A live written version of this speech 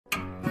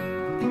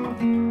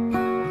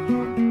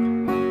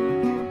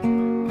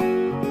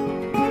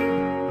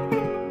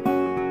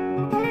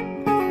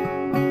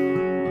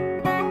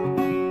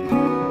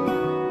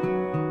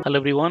Hello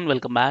everyone,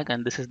 welcome back,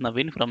 and this is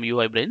Naveen from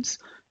UiBrains.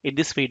 In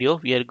this video,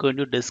 we are going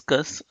to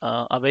discuss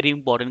a very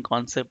important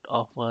concept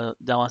of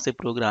JavaScript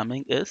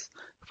programming is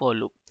for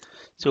loop.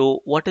 So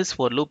what is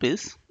for loop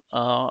is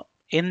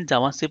in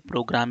JavaScript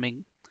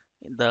programming,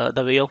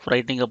 the way of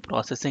writing a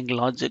processing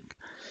logic,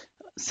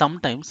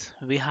 sometimes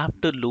we have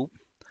to loop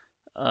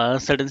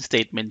certain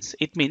statements.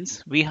 It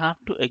means we have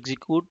to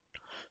execute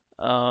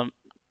um,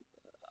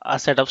 a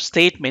set of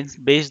statements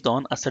based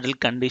on a certain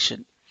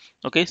condition.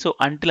 Okay, so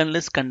until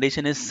unless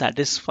condition is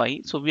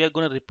satisfied, so we are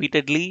going to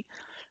repeatedly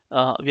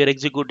we are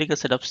executing a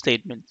set of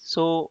statements.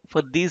 So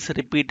for these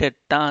repeated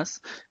tasks,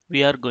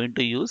 we are going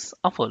to use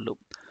a for loop.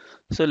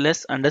 So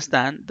let's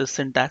understand the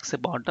syntax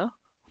about a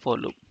for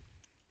loop.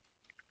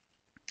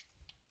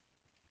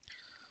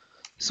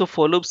 So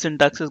for loop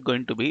syntax is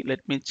going to be,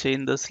 let me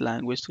change this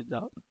language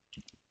to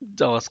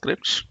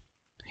JavaScript.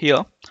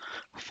 Here,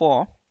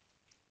 for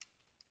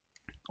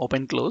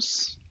open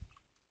close,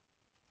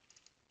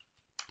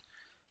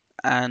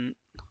 and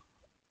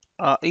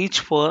each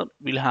for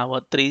will have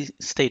three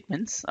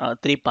statements,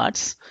 three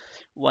parts.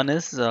 One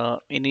is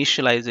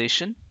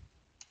initialization,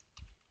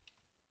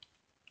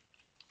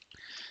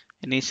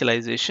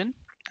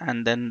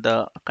 and then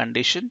the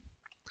condition,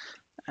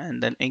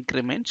 and then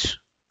increment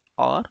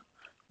or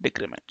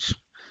decrement.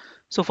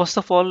 So first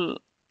of all,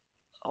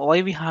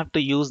 why we have to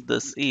use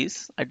this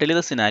is, I tell you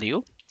the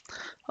scenario.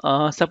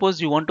 Suppose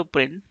you want to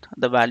print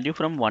the value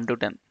from 1 to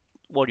 10.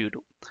 What do you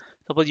do?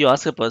 Suppose you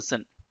ask a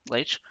person,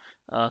 right?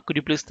 Could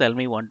you please tell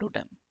me 1 to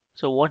 10?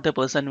 So what the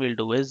person will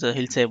do is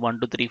he'll say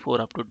 1, 2, 3,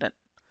 4 up to 10.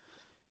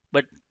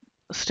 But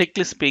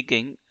strictly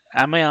speaking,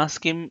 am I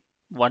asking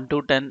 1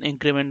 to 10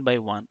 increment by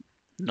 1?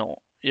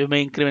 No. You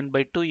may increment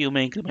by 2, you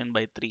may increment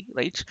by 3,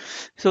 right?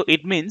 So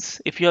it means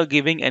if you are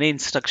giving any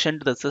instruction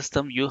to the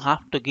system, you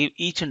have to give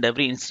each and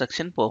every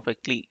instruction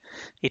perfectly.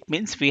 It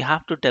means we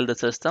have to tell the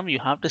system you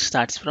have to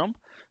start from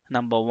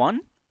number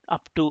 1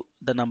 up to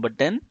the number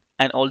 10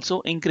 and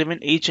also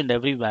increment each and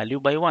every value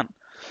by 1.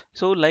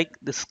 So like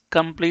this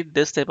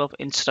type of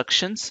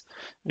instructions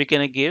we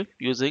can give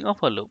using a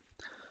for loop.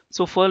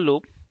 So for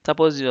loop,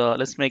 suppose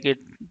let's make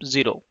it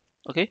 0.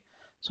 Okay,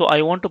 so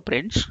I want to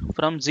print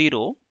from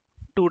 0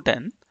 to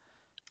 10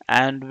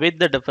 and with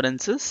the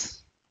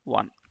differences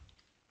 1.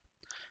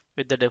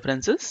 With the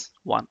differences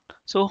 1.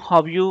 So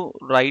how you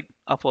write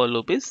a for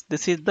loop is,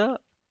 this is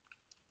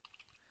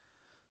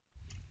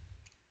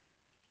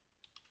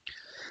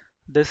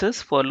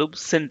for loop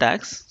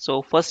syntax.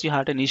 So first you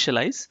have to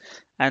initialize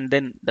and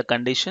then the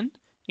condition,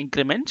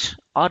 increment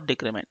or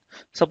decrement.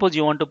 Suppose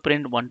you want to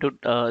print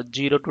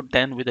 0 to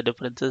 10 with the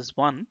differences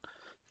 1.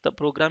 The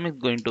program is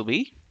going to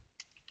be,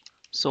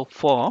 so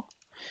for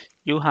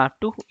you have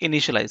to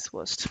initialize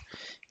first.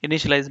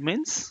 Initialize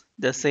means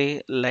just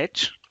say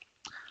let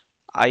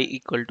I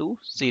equal to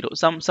 0,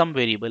 some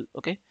variable,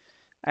 okay,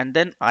 and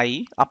then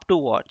I up to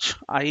what,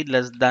 I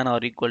less than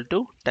or equal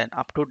to 10.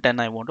 Up to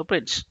 10 I want to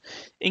print.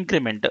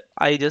 Increment,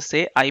 I just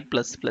say I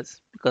plus plus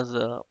because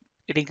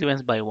it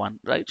increments by 1,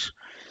 right?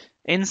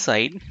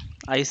 Inside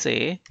I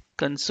say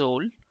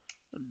console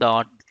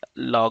dot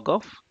log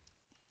of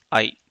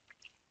I.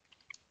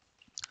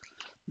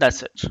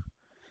 That's it.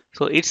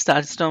 So it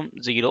starts from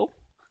 0.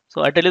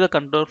 So I tell you the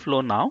control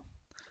flow now.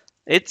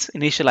 It's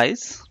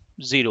initialize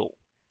 0.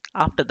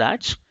 After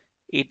that,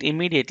 it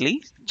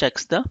immediately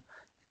checks the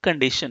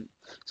condition.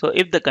 So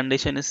if the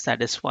condition is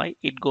satisfied,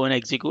 it go and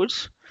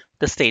executes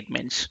the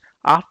statements.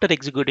 After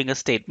executing a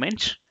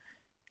statement,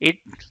 it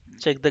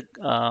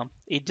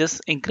it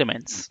just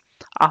increments.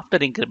 After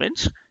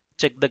increments,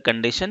 check the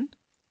condition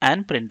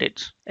and print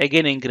it.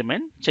 Again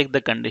increment, check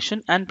the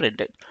condition and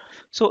print it.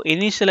 So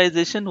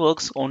initialization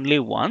works only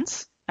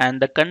once and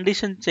the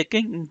condition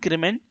checking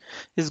increment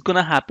is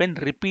gonna happen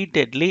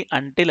repeatedly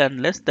until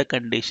unless the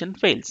condition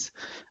fails.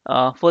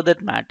 For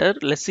that matter,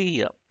 let's see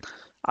here.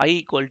 I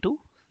equal to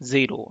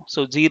 0.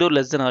 So 0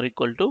 less than or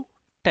equal to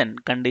 10.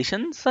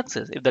 Condition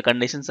success. If the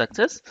condition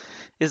success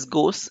is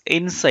goes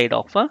inside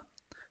of a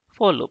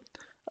for loop.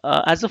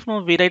 As of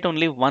now, we write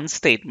only one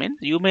statement.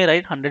 You may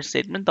write 100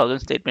 statements, 1000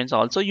 statements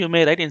also. You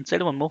may write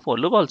inside one more for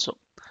loop also.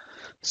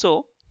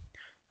 So,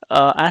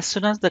 as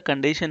soon as the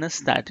condition is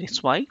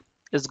satisfied,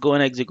 is go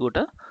and execute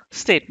a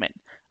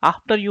statement.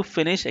 After you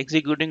finish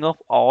executing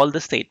of all the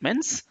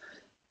statements,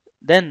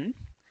 then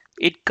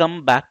it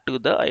come back to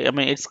the,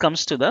 it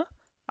comes to the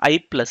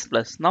I plus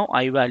plus. Now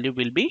I value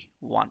will be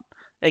 1.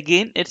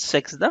 Again, it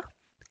checks the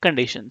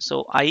condition.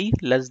 So I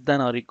less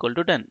than or equal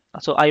to 10.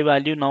 So I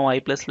value now I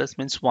plus plus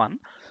means 1.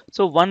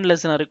 So 1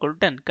 less than or equal to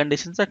 10.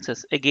 Condition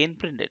success. Again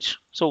printed.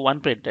 So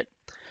 1 printed.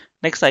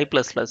 Next I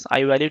plus plus.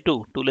 I value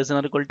 2. 2 less than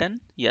or equal to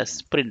 10.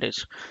 Yes, printed.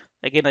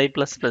 Again I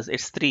plus plus.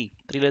 It's 3.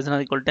 3 less than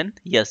or equal to 10.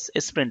 Yes,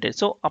 it's printed.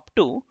 So up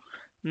to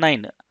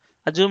 9.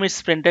 Assume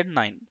it's printed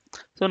 9.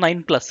 So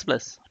 9 plus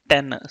plus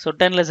 10. So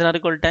 10 less than or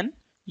equal to 10.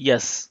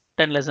 Yes,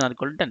 10 less than or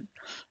equal to 10.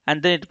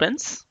 And then it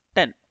prints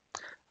 10.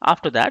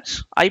 After that,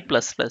 I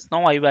plus plus.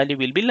 Now I value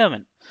will be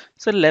 11.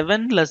 So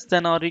 11 less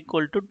than or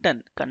equal to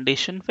 10.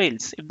 Condition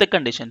fails. If the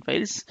condition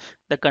fails,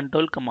 the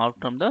control come out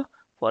from the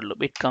for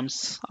loop. It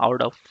comes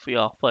out of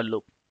your for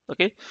loop.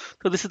 Okay,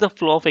 so this is the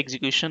flow of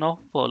execution of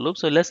for loop.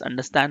 So let's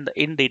understand the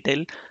in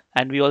detail,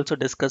 and we also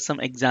discuss some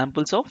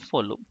examples of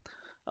for loop.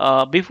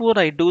 Before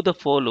I do the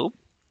for loop,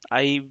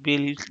 I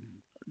will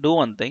do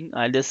one thing.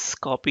 I'll just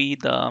copy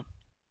the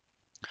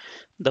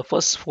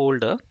first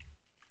folder.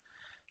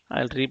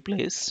 I'll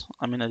replace.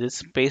 I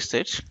just paste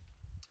it.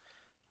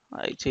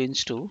 I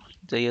change to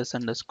js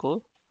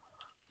underscore.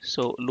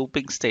 So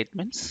looping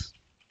statements.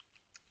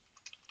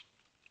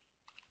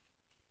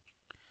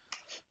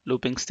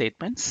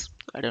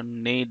 I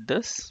don't need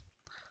this.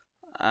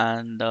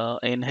 And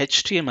in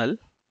HTML,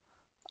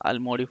 I'll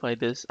modify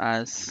this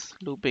as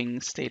looping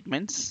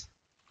statements.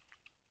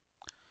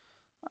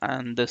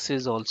 And this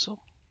is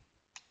also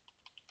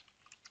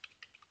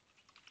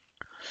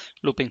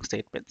looping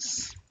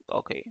statements.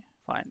 Okay,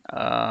 fine.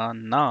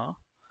 Now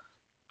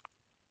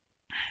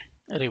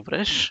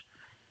refresh,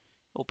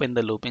 open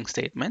the looping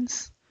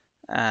statements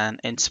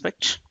and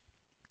inspect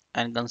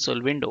and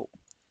console window.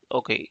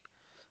 Okay.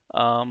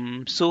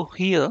 So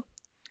here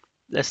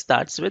let's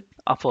start with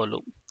a for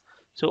loop.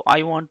 So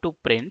I want to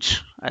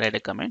print, I write a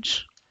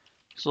comment.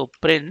 So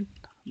print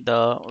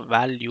the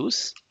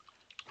values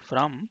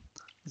from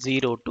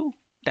 0 to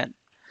 10.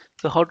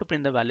 So how to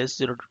print the values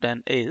 0 to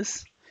 10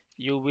 is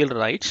you will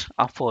write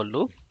a for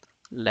loop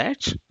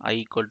let I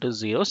equal to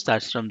 0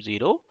 starts from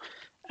 0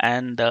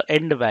 and the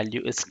end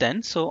value is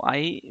 10. So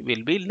I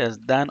will be less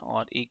than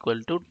or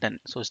equal to 10.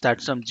 So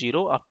starts from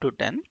 0 up to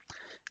 10,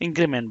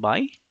 increment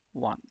by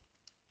 1.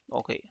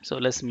 Okay, so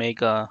let's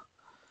make a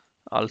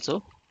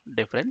also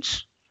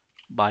difference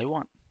by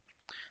 1.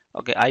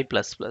 Okay, I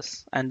plus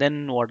plus. And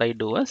then what I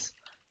do is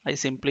I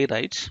simply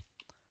write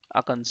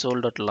a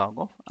console.log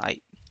of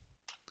I.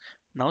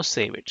 Now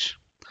save it.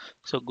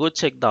 So go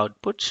check the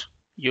output.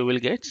 You will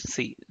get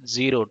see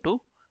 0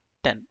 to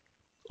 10.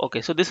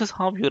 Okay, so this is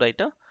how you write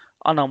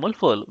a normal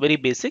for loop, very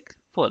basic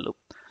for loop.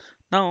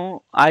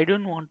 Now I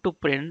don't want to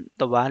print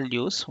the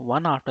values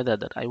one after the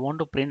other. I want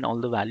to print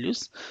all the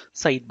values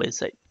side by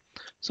side.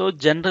 So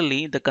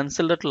generally the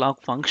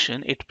console.log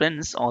function it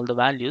prints all the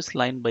values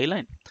line by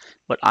line.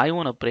 But I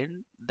want to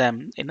print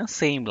them in a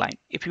same line.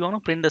 If you want to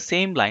print the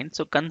same line,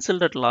 so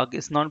console.log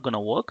is not going to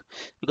work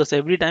because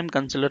every time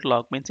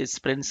console.log means it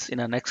prints in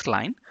a next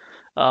line.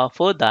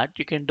 For that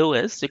you can do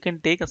is you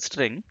can take a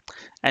string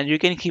and you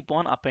can keep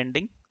on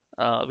appending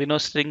we know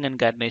string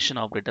concatenation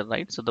operator,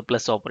 right? So the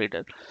plus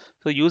operator.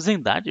 So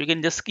using that you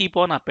can just keep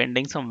on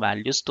appending some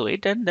values to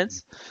it and then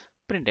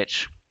print it.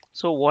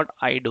 So what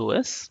I do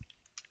is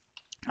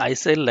I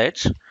say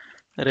let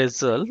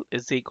result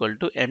is equal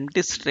to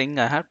empty string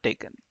I have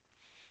taken.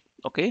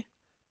 Okay,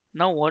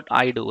 now what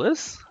I do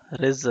is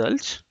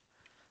result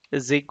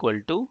is equal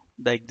to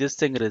the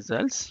existing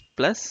results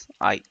plus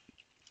I,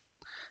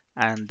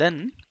 and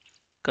then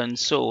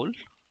console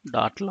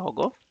dot log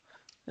of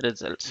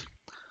results.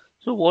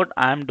 So what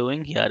I am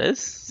doing here is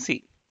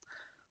see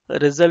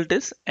result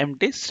is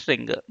empty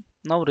string.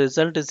 Now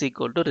result is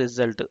equal to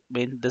result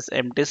means this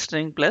empty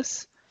string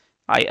plus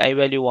I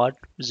value what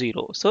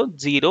 0. So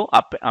 0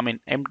 up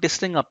empty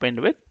string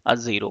append with a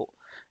 0.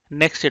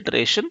 Next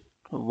iteration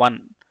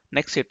 1.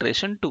 Next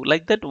iteration 2.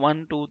 Like that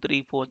 1, 2,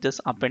 3, 4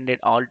 just appended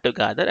all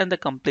together and the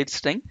complete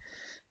string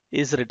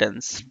is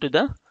returns to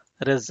the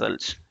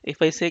results. If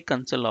I say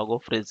console log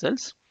of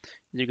results,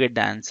 you get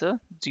the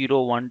answer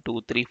 0, 1,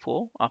 2, 3,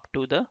 4 up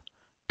to the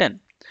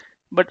 10.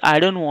 But I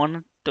don't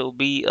want to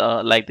be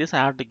like this. I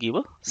have to give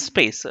a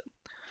space.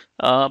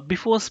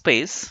 Before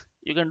space,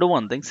 you can do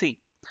one thing.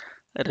 See,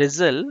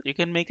 result, you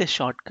can make a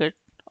shortcut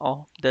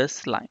of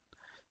this line.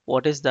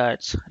 What is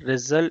that?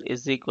 Result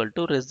is equal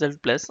to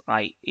result plus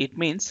I. It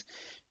means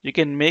you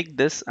can make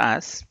this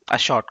as a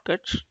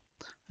shortcut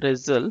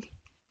result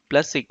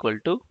plus equal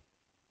to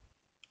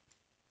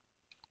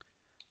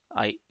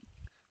I.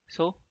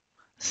 So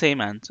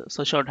same answer.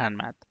 So shorthand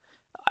math.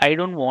 I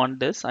don't want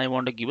this. I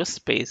want to give a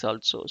space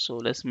also. So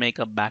let's make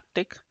a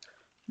backtick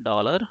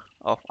dollar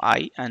of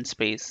I and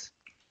space.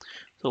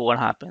 So what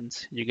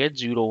happens? You get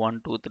 0,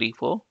 1, 2, 3,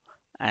 4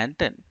 and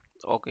 10.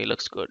 Okay,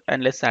 looks good.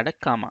 And let's add a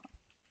comma.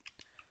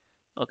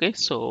 Okay,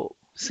 so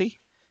see,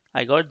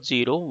 I got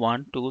 0,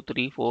 1, 2,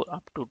 3, 4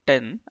 up to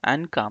 10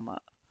 and comma.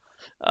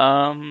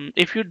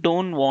 If you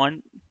don't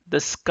want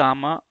this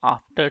comma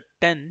after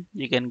 10,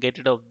 you can get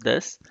rid of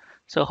this.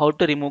 So how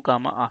to remove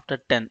comma after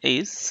 10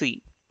 is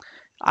C.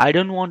 I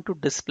don't want to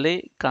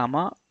display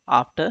comma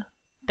after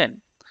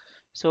 10.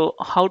 So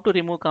how to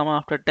remove comma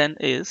after 10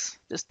 is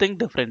just think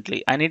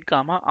differently. I need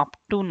comma up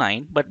to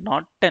 9 but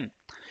not 10.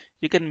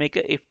 You can make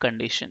a if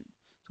condition.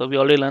 So we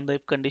already learned the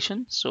if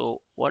condition.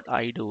 So what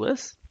I do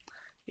is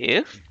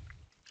if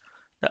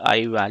the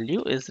I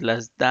value is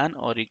less than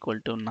or equal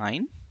to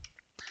 9,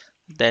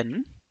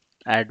 then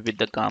add with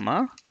the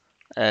comma,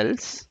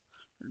 else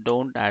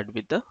don't add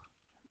with the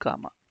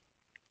comma.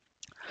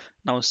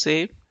 Now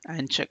save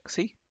and check.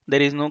 See,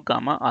 there is no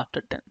comma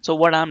after 10. So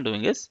what I'm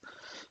doing is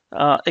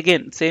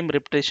again same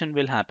repetition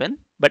will happen,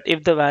 but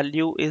if the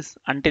value is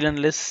until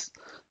unless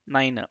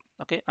 9,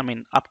 okay,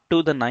 up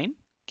to the 9,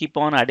 keep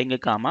on adding a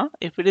comma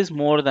if it is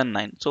more than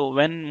 9. So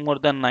when more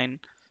than 9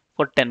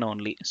 for 10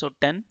 only. So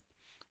 10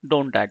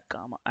 don't add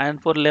comma,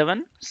 and for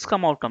 11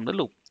 come out from the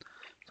loop.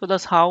 So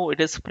that's how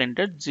it is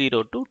printed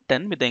 0 to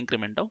 10 with the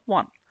increment of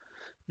 1.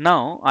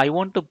 Now I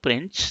want to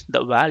print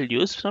the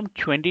values from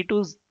 20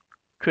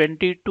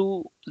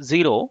 to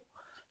 0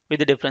 with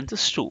the difference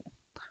is 2.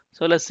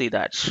 So let's see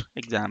that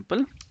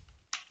example.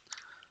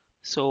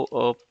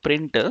 So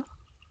print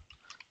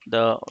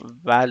the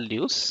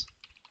values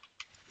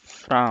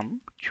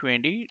from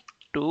 20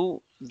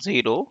 to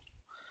 0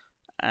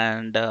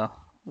 and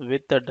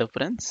with the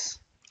difference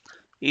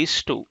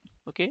is 2.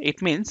 Okay,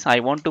 it means I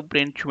want to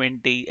print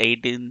 20,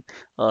 18,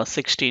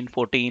 16,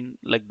 14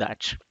 like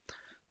that.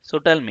 So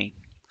tell me,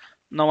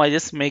 now I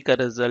just make a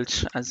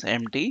result as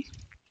empty.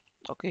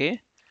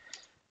 Okay,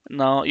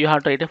 now you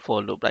have to write a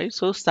for loop, right?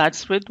 So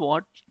starts with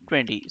what?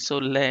 20. So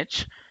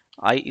let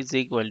I is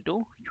equal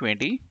to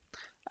 20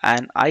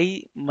 and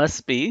I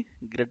must be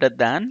greater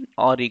than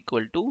or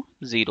equal to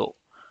 0,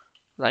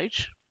 right?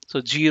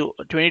 So 0,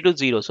 20 to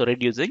 0, so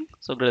reducing,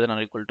 so greater than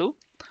or equal to,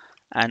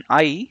 and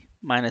I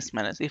minus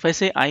minus. If I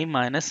say I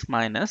minus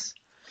minus,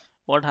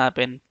 what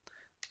happen?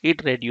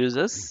 It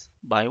reduces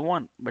by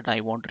 1, but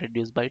I want to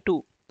reduce by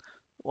 2.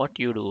 What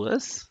you do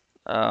is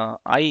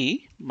I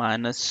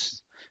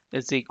minus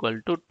is equal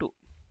to 2.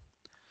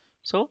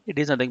 So it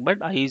is nothing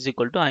but I is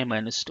equal to I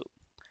minus 2.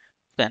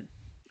 Then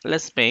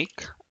let's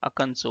make a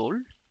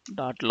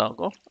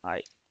console.log of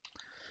I.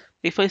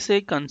 If I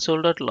say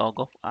console.log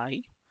of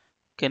I,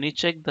 can you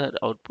check the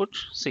output?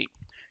 See,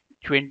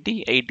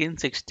 20, 18,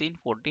 16,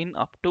 14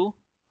 up to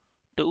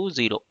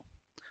 0.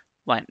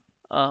 Fine.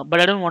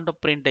 But I don't want to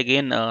print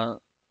again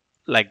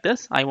like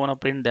this. I want to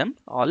print them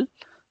all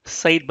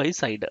side by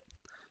side.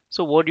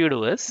 So what you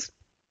do is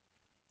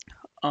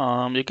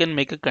you can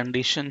make a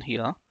condition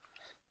here.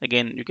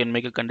 Again, you can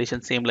make a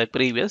condition same like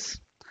previous.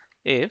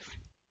 If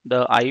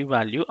the I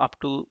value up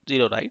to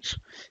 0, right?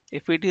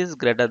 If it is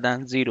greater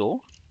than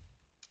 0,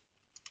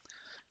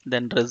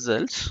 then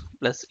results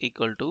plus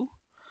equal to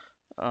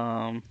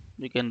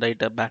you can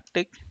write a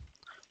backtick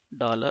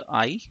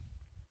 $I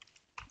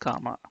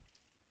comma.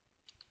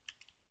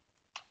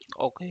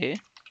 Okay,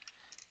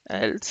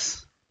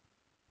 else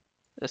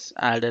just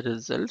add a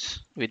result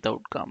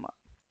without comma.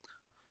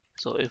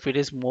 So if it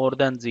is more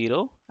than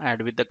 0,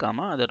 add with the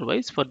comma.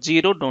 Otherwise, for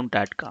 0, don't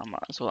add comma.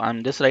 So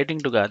I'm just writing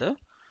together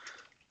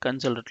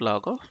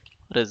console.log of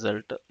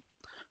result.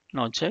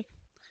 Now check.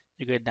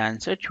 You get the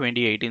answer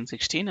 20, 18,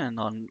 16,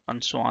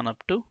 and so on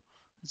up to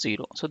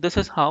 0. So this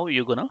is how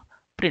you're gonna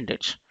print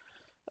it.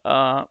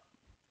 Uh,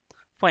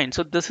 Fine.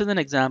 So this is an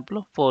example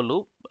of for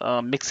loop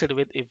mixed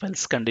with if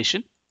else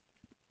condition.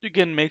 You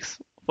can mix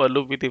for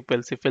loop with if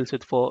else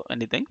with for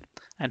anything,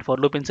 and for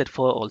loop inside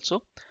for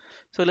also.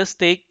 So let's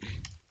take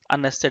a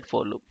nested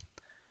for loop.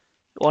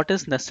 What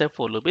is nested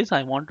for loop is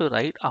I want to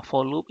write a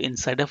for loop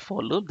inside a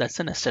for loop. That's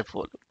a nested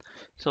for loop.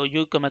 So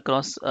you come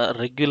across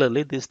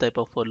regularly this type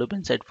of for loop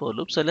inside for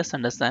loop. So let's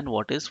understand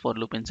what is for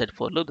loop inside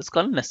for loop. It's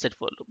called nested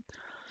for loop.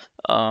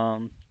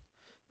 Um,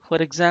 for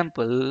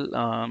example,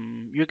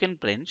 you can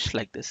print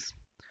like this.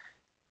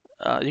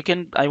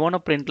 I want to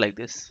print like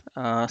this: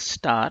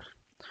 star,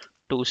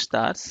 2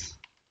 stars,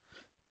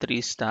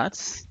 3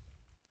 stars,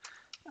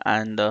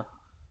 and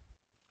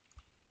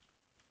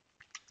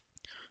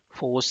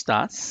 4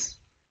 stars,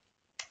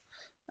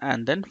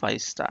 and then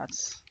 5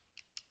 stars.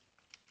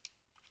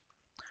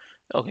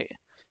 Okay,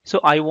 so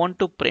I want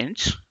to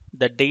print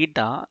the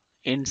data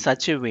in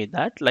such a way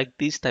that like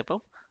these type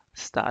of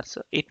stars.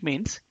 It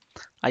means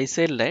I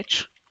say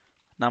let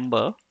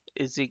number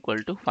is equal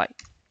to 5.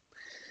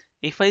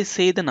 If I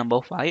say the number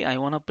 5, I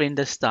want to print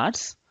the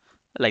stars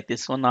like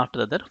this one after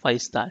the other.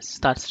 5 stars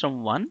starts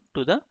from 1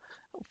 to the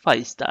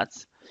 5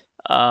 stars.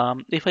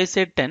 If I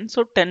say 10,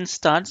 so 10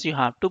 stars you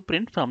have to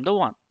print from the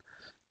 1.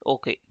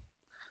 Okay,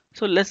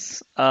 so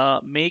let's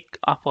make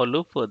a for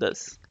loop for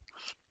this.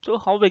 So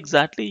how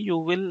exactly you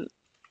will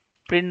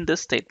print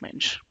this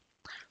statement?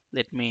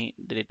 Let me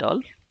delete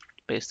all,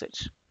 paste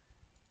it.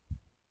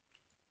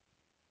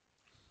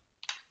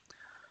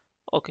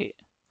 Okay,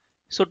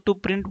 so to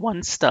print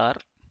 1 star,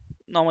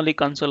 normally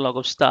console log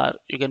of star,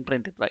 you can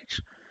print it, right?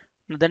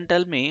 Then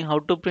tell me how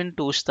to print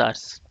 2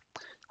 stars.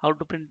 How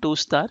to print 2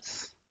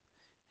 stars?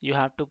 You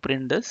have to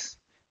print this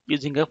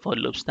using a for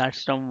loop.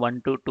 Starts from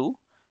 1 to 2,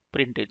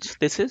 print it.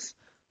 This is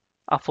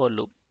a for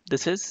loop.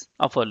 This is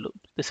a for loop.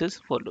 This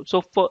is for loop.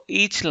 So for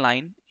each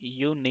line,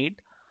 you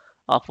need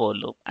a for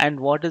loop. And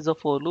what is a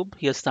for loop?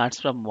 Here starts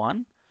from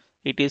 1.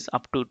 It is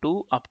up to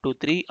 2, up to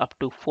 3, up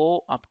to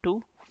 4, up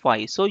to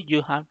 5. So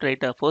you have to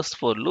write a first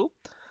for loop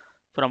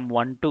from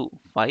 1 to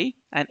 5,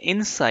 and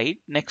inside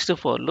next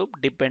for loop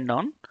depend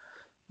on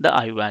the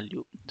I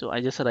value. So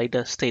I just write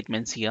a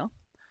statements here.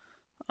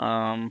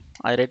 I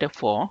write a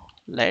for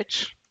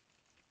let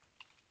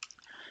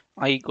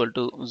I equal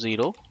to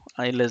 0,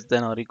 I less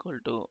than or equal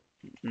to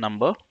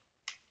number,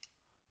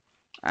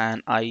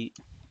 and I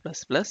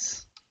plus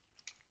plus.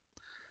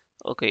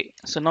 Okay,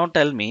 so now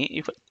tell me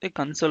if a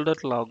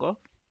console.log of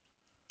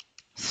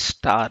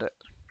star,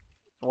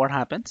 what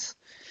happens?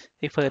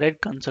 If I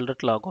write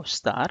console.log of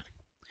star,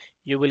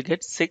 you will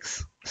get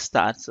 6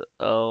 stars.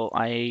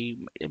 I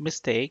made a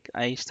mistake.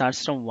 I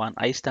starts from one.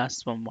 I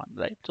starts from one,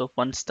 right? So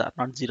 1 star,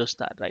 not 0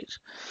 star, right?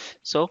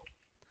 So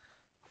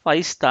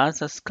 5 stars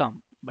has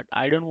come, but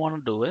I don't want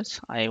to do it.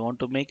 I want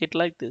to make it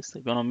like this.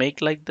 If you want to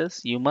make like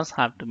this, you must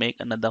have to make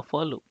another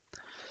for loop.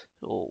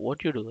 So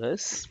what you do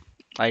is,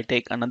 I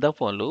take another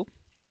for loop.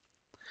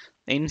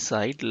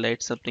 Inside,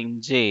 let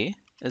something j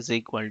is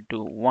equal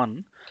to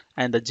 1,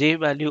 and the j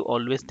value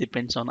always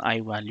depends on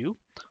I value.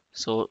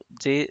 So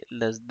j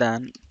less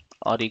than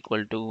or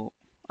equal to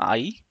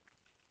I,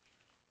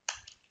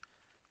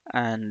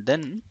 and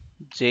then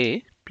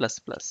j plus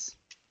plus.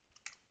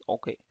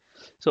 Okay,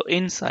 so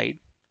inside,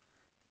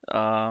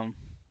 um,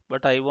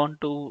 but I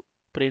want to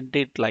print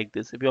it like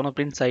this. If you want to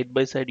print side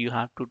by side, you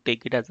have to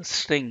take it as a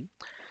string.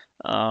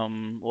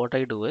 What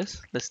I do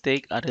is, let's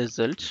take a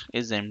result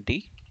is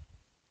empty.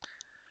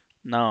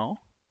 Now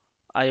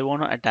I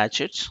want to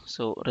attach it.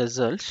 So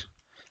result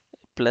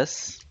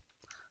plus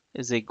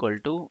is equal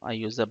to, I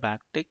use a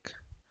backtick,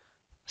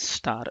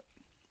 star,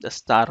 the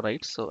star,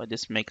 right? So I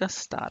just make a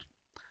star.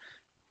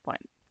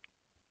 Fine.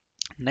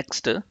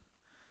 Next,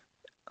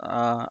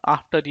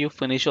 after you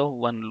finish off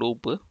one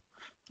loop,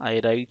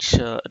 I write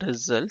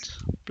result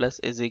plus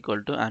is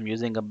equal to, I'm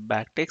using a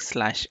backtick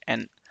slash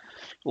n.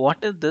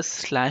 What is this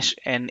slash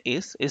n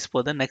is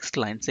for the next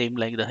line, same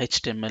like the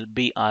HTML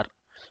br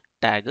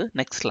tag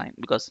next line,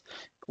 because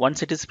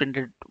once it is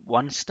printed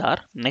 1 star,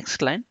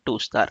 next line 2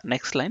 star,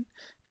 next line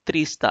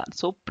 3 star.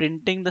 So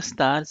printing the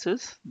stars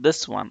is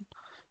this one,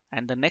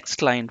 and the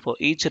next line for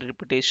each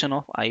repetition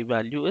of I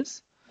value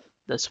is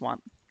this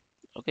one.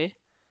 Okay,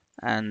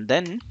 and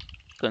then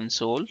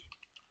console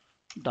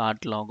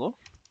dot log of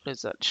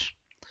result.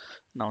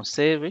 Now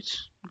save it,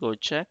 go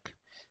check.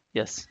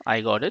 Yes,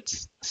 I got it.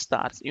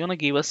 Stars. You wanna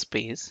give a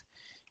space,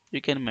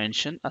 you can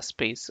mention a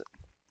space.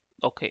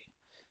 Okay,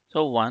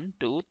 so 1,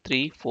 2,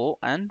 3, 4,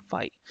 and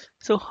 5.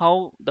 So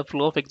how the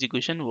flow of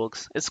execution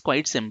works is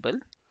quite simple.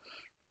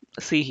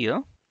 See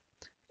here,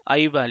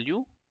 I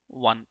value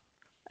 1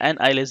 and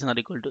I less than or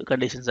equal to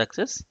condition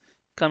success,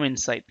 come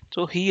inside.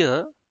 So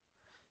here,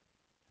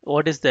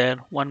 what is there?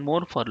 One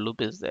more for loop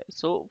is there.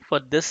 So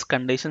for this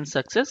condition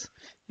success,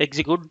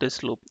 execute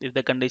this loop. If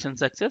the condition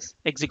success,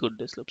 execute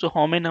this loop. So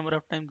how many number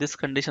of times this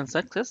condition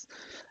success,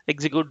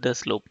 execute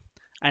this loop.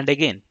 And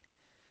again,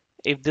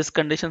 if this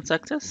condition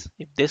success,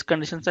 if this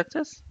condition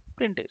success,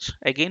 print it.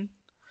 Again,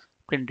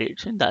 print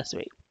it in that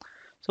way.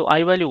 So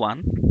I value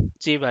 1,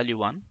 j value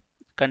 1,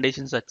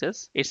 condition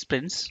success, it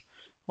prints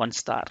 1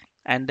 star.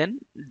 And then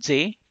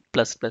j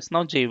plus plus,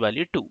 now j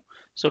value 2.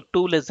 So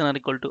 2 less than or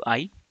equal to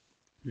I,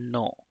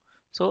 no.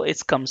 So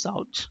it comes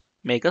out,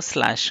 make a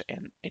slash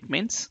n. It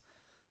means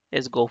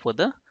is go for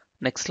the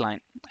next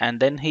line. And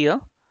then here,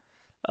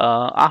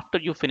 after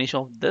you finish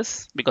off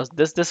this, because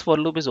this for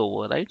loop is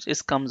over, right?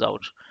 It comes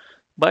out,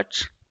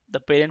 but the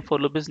parent for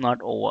loop is not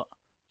over.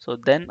 So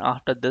then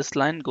after this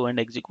line, go and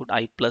execute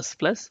I plus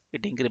plus.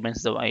 It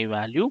increments the I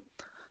value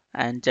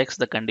and checks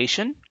the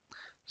condition.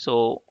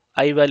 So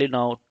I value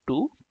now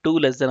 2, 2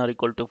 less than or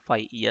equal to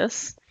 5,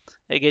 yes.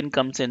 Again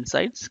comes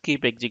inside,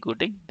 keep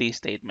executing these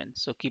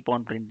statements. So keep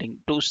on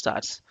printing 2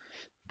 stars.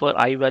 For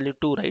I value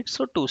 2, right?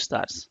 So 2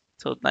 stars.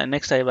 So the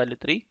next I value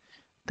 3,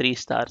 3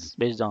 stars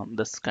based on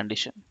this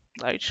condition,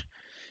 right?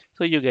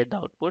 So you get the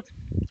output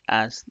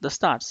as the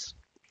stars.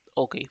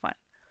 Okay, fine.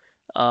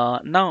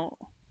 Now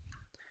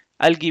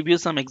I'll give you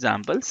some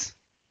examples.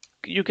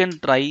 You can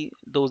try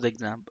those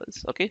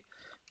examples. Okay.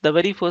 The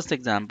very first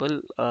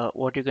example,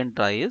 what you can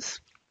try is,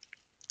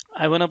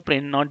 I want to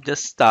print not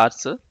just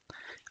stars.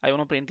 I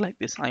want to print like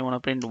this. I want to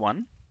print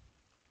 1,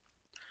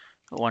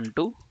 1,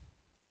 2,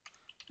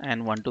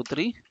 and 1, 2,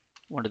 3,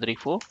 1, 2, 3,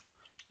 4,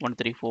 1, 2,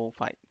 3, 4,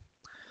 5.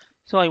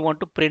 So I want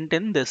to print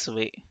in this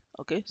way.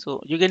 Okay,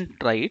 so you can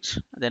try it,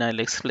 then I'll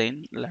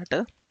explain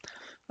later.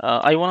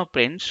 I want to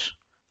print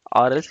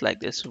or else like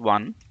this: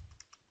 1,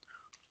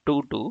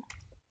 2, 2,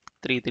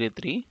 3, 3,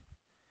 3,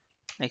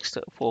 next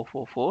 4,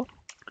 4, 4,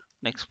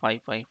 next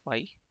 5, 5,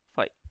 5,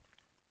 5.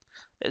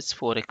 It's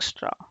 4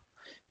 extra.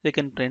 You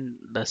can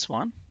print this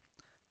one,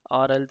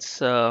 or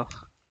else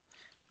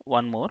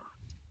one more.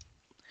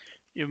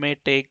 You may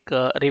take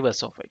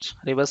reverse of it.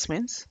 Reverse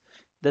means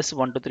this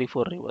 1, 2, 3,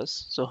 4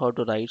 reverse. So how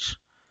to write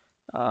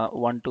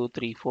 1, 2,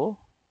 3, 4,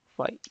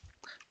 5.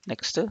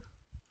 Next,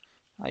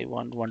 I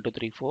want 1, 2,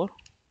 3, 4,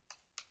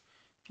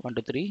 1,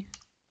 2, 3,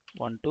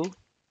 1, 2,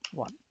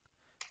 1.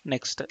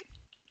 Next,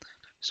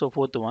 so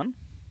fourth one,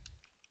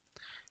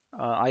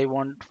 I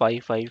want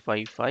 5, 5,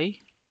 5, 5,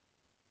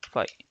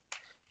 5.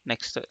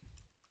 Next,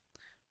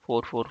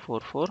 4, 4, 4,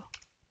 4,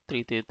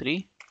 3, 3,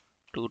 3,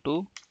 2,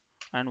 2,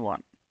 and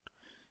 1.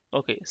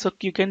 Okay, so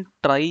you can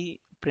try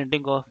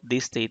printing of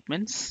these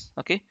statements.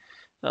 Okay,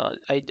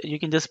 you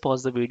can just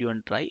pause the video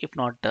and try. If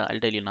not, I'll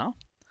tell you now.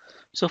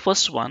 So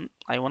first one,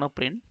 I want to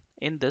print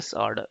in this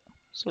order.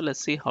 So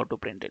let's see how to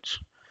print it.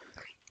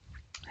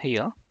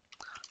 Here,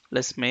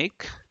 let's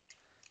make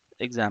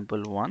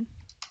example 1.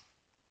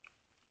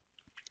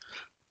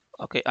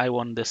 Okay, I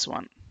want this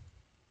one.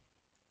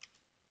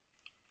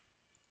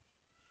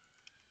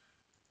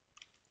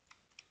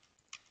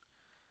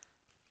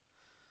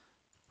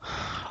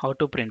 how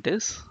to print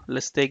is,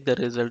 let's take the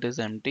result is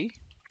empty.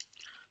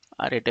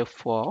 Array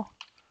for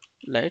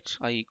let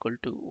I equal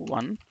to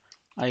 1,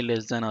 I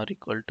less than or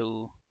equal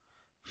to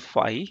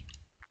 5,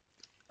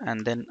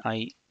 and then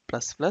I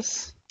plus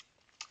plus.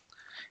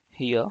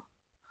 Here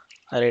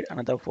I write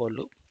another for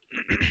loop.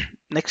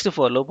 Next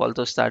for loop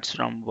also starts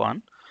from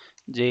 1.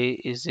 J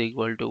is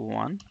equal to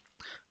 1.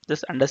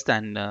 Just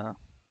understand,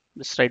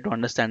 just try to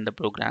understand the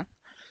program.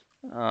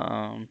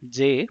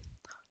 J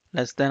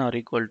less than or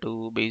equal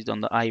to based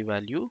on the I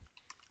value,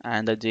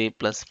 and the J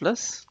plus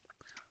plus.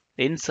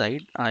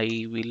 Inside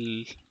I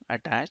will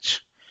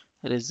attach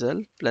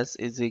result plus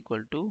is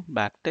equal to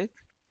backtick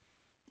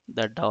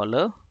the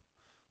dollar.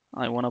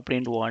 I want to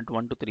print what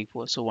 1 2 3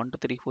 4. So 1 2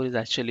 3 4 is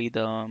actually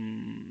the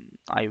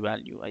I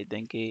value. I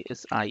think A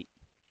is I.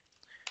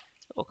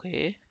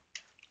 Okay,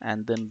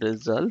 and then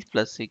result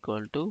plus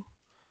equal to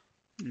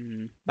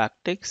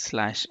backtick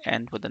slash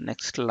n for the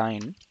next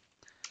line,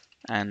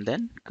 and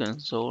then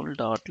console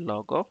dot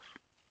log of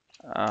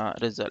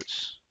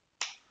results.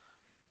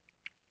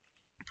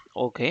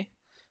 Okay,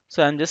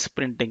 so I'm just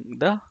printing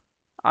the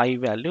I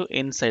value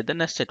inside the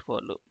nested for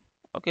loop.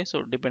 Okay,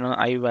 so depending on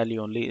I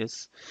value only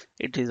is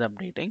it is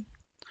updating.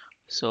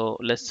 So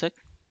let's check.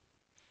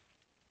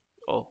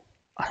 Oh,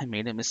 I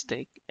made a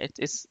mistake.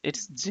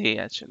 It's J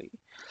actually.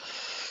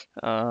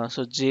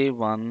 So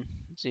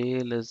J1, J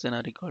less than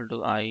or equal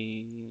to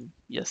I.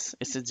 Yes,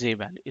 it's a J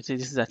value. This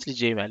is actually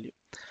J value.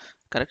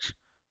 Correct.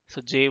 So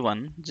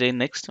J1, J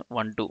next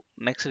 1 2,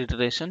 next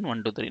iteration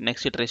 1 2 3,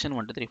 next iteration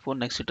 1 2 3 4,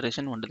 next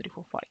iteration 1 2 3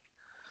 4 5.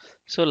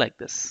 So like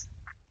this.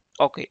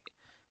 Okay.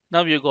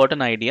 Now you got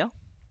an idea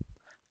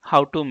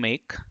how to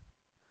make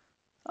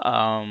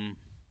um,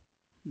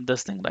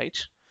 this thing, right?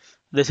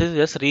 This is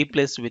just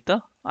replaced with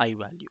a I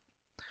value.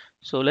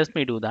 So let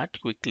me do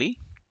that quickly.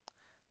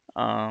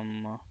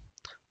 Um,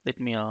 Let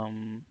me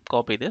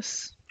copy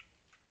this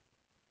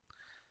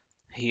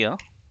here.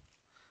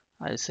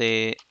 I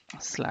say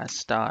slash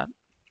star,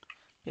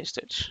 paste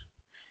it.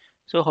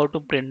 So how to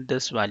print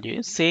this value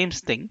is same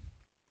thing.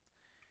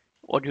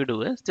 What you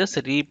do is just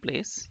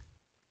replace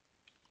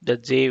the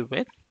j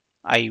with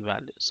I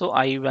value. So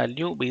I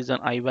value based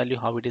on I value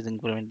how it is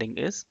incrementing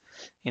is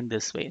in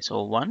this way.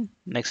 So 1,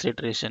 next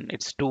iteration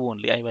it's 2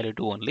 only, I value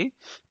 2 only,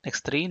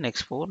 next 3,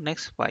 next 4,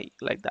 next 5,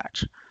 like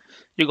that.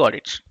 You got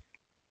it.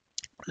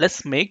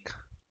 Let's make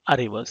a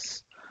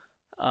reverse.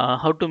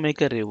 How to make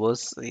a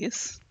reverse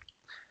is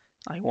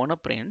I want to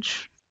print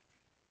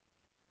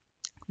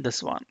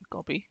this one,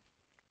 copy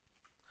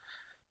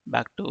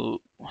back to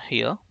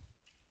here,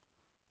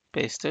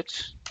 paste it.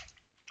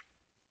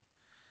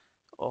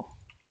 Oh,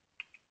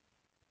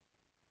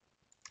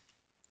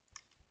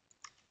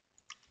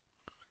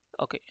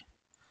 okay.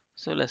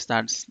 So let's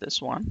start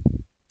this one.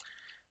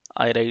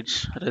 I write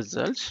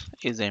result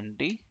is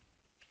empty.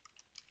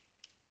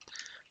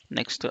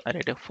 Next I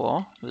write a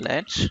for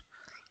let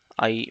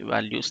I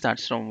value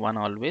starts from 1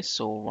 always.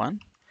 So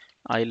 1,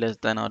 I less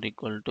than or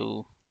equal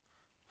to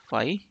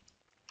 5,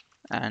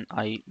 and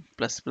I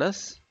plus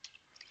plus.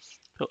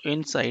 So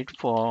inside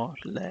for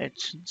let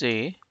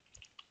j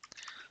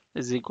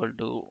is equal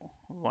to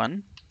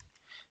 1,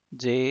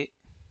 j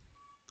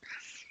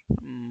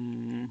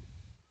um,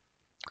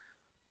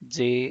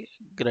 j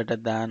greater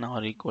than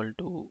or equal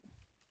to,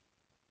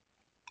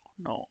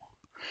 no,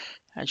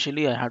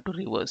 actually I have to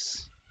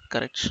reverse,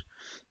 correct.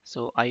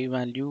 So I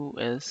value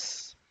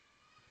is,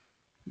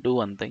 do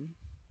one thing,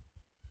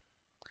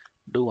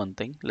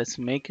 let's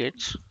make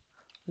it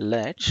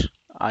let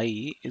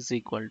I is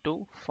equal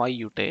to 5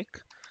 you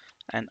take,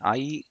 and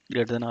I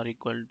greater than or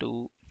equal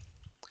to,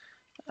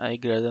 I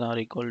greater than or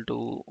equal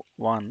to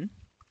 1,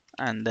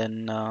 and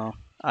then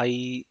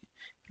I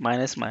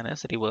minus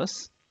minus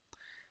reverse.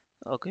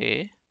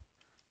 Okay,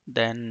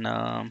 then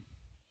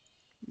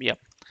yeah,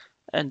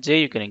 and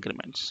j you can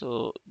increment.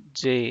 So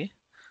j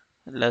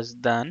less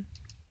than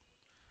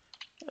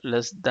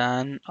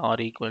or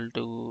equal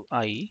to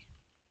I,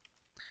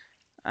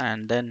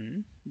 and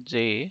then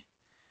j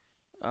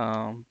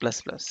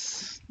plus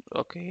plus.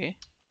 Okay,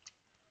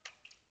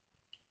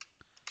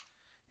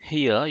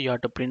 here you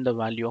have to print the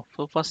value of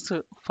first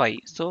 5.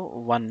 So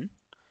 1,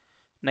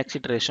 next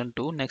iteration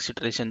 2, next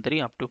iteration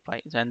 3 up to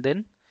 5, and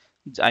then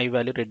I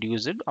value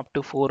reduce it up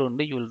to 4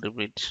 only you will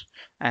repeat,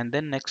 and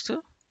then next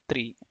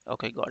 3.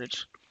 Okay, got it.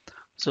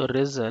 So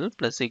result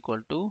plus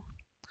equal to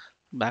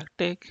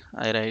backtick,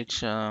 I write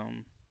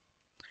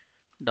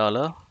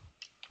dollar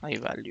I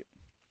value,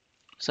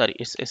 sorry,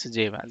 it's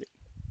j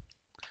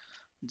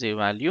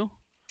value,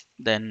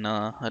 then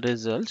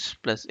results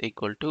plus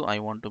equal to, I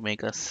want to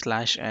make a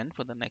slash n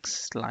for the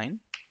next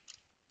line,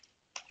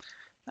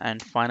 and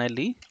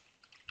finally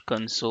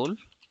console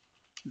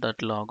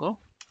dot log of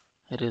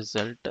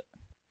result.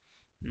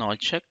 Now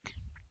check,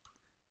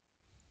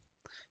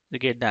 you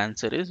get the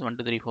answer is 1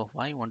 2 3 4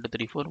 5, 1 2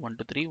 3 4, 1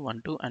 2 3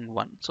 1 2 and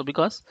 1. So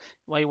because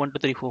why 1 2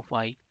 3 4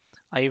 5,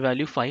 I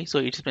value 5, so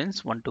it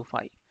spends 1 to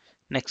 5.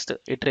 Next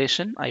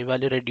iteration I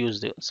value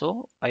reduced,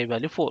 so I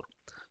value 4,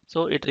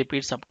 so it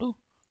repeats up to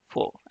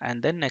 4,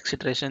 and then next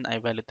iteration I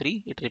value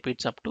 3, it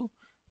repeats up to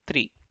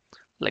 3.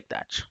 like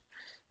that.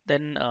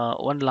 Then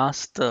one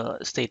last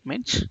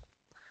statement.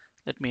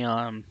 Let me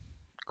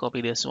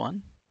copy this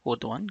one,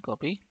 fourth one,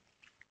 copy.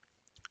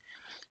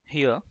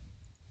 Here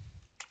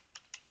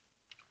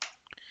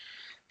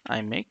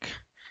I make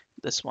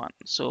this one.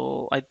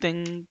 So I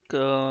think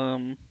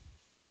you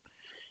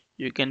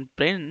can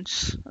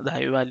print the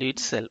I value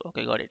itself.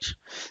 Okay, got it.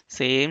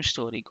 Same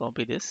story,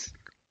 copy this.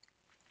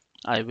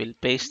 I will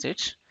paste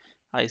it.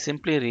 I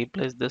simply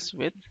replace this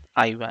with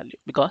I value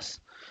because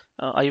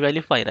I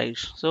value 5, right?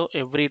 So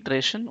every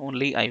iteration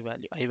only I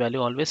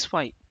value always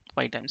 5,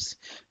 5 times.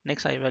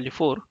 Next I value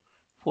 4,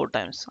 4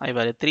 times. I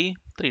value 3,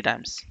 3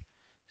 times.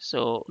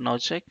 So now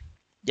check.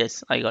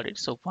 Yes, I got it.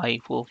 So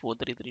 5, 4, 4,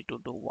 3, 3,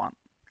 2, 2, 1.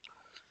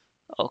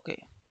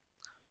 Okay.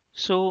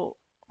 So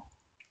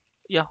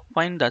yeah,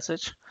 fine. That's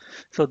it.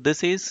 So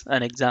this is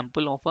an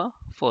example of a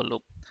for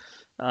loop.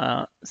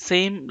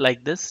 Same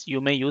like this, you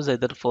may use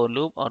either for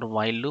loop or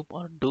while loop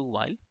or do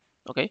while.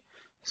 Okay,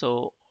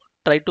 so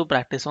try to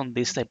practice on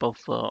this type of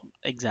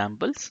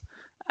examples.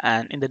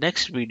 And in the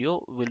next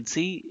video, we'll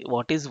see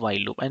what is while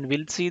loop, and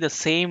we'll see the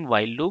same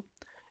while loop,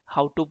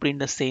 how to print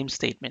the same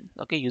statement.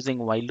 Okay, using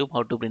while loop,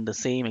 how to print the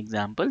same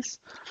examples,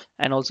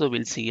 and also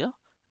we'll see a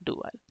do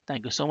while.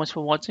 Thank you so much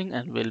for watching,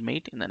 and we'll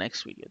meet in the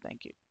next video.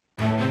 Thank you.